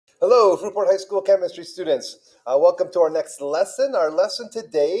Hello, Fruitport High School chemistry students. Welcome to our next lesson. Our lesson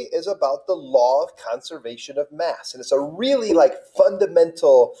today is about the law of conservation of mass. And it's a really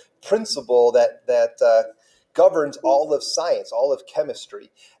fundamental principle that governs all of science, all of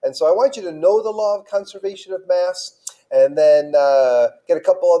chemistry. And so I want you to know the law of conservation of mass and then get a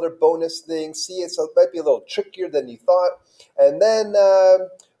couple other bonus things. See, it might be a little trickier than you thought. And then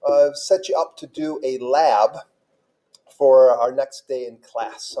set you up to do a lab for our next day in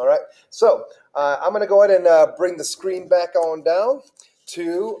class. All right, so I'm going to go ahead and bring the screen back on down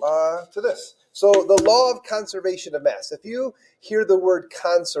to this. So the law of conservation of mass. If you hear the word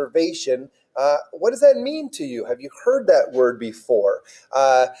conservation, what does that mean to you? Have you heard that word before?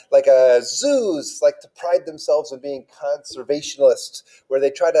 Zoos like to pride themselves on being conservationists, where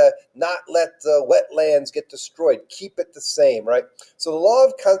they try to not let the wetlands get destroyed, keep it the same, right? So the law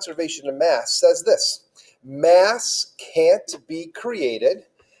of conservation of mass says this: mass can't be created,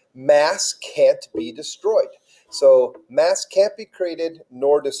 mass can't be destroyed. So mass can't be created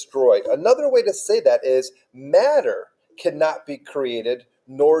nor destroyed. Another way to say that is matter cannot be created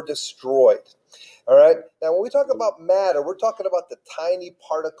nor destroyed. All right. Now, when we talk about matter, we're talking about the tiny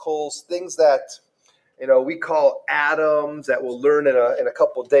particles, things that we call atoms, that we'll learn in a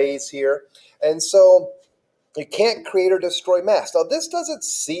couple days here. And so you can't create or destroy mass. Now, this doesn't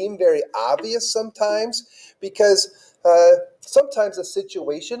seem very obvious sometimes because sometimes a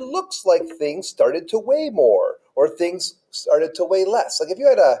situation looks like things started to weigh more or things started to weigh less. Like if you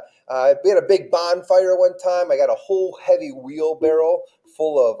had we had a big bonfire one time. I got a whole heavy wheelbarrow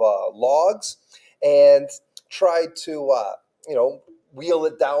full of logs and tried to, wheel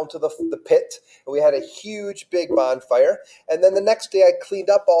it down to the pit. And we had a huge big bonfire. And then the next day I cleaned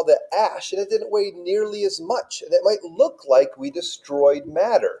up all the ash and it didn't weigh nearly as much. And it might look like we destroyed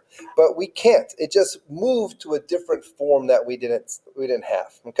matter, but we can't. It just moved to a different form that we didn't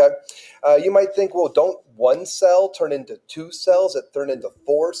have. Okay. You might think, well, don't one cell turn into two cells? It turned into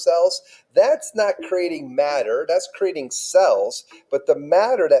four cells. That's not creating matter. That's creating cells. But the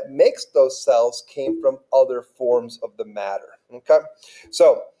matter that makes those cells came from other forms of the matter. Okay,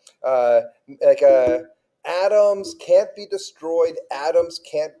 so atoms can't be destroyed. Atoms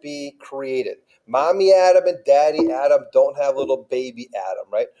can't be created. Mommy atom and daddy atom don't have little baby atom,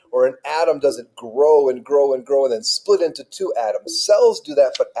 right? Or an atom doesn't grow and grow and grow and then split into two atoms. Cells do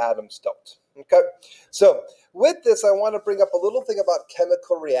that, but atoms don't. Okay, so with this, I want to bring up a little thing about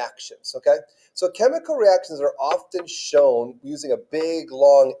chemical reactions. Okay, so chemical reactions are often shown using a big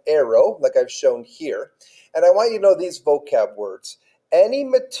long arrow, like I've shown here. And I want you to know these vocab words. Any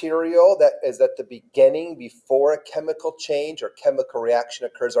material that is at the beginning before a chemical change or chemical reaction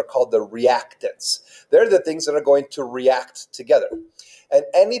occurs are called the reactants. They're the things that are going to react together. And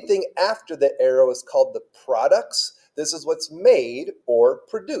anything after the arrow is called the products. This is what's made or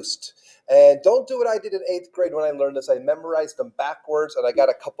produced. And don't do what I did in 8th grade when I learned this. I memorized them backwards and I got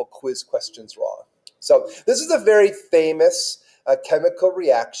a couple quiz questions wrong. So this is a very famous chemical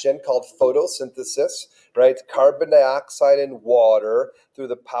reaction called photosynthesis, right? Carbon dioxide and water through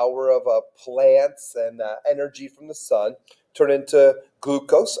the power of plants and energy from the sun turn into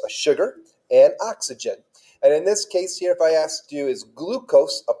glucose, a sugar, and oxygen. And in this case here, if I asked you, is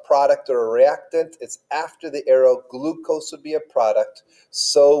glucose a product or a reactant? It's after the arrow. Glucose would be a product.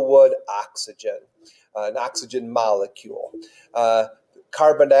 So would oxygen, an oxygen molecule.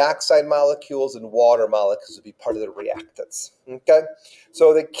 Carbon dioxide molecules and water molecules would be part of the reactants. Okay,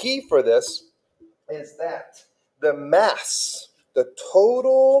 so the key for this is that the mass, the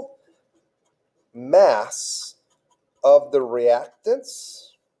total mass of the reactants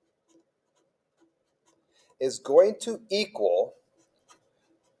is going to equal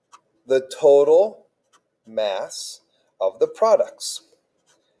the total mass of the products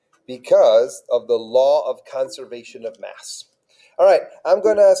because of the law of conservation of mass. All right, I'm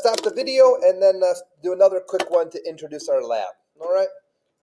going to stop the video and then do another quick one to introduce our lab. All right.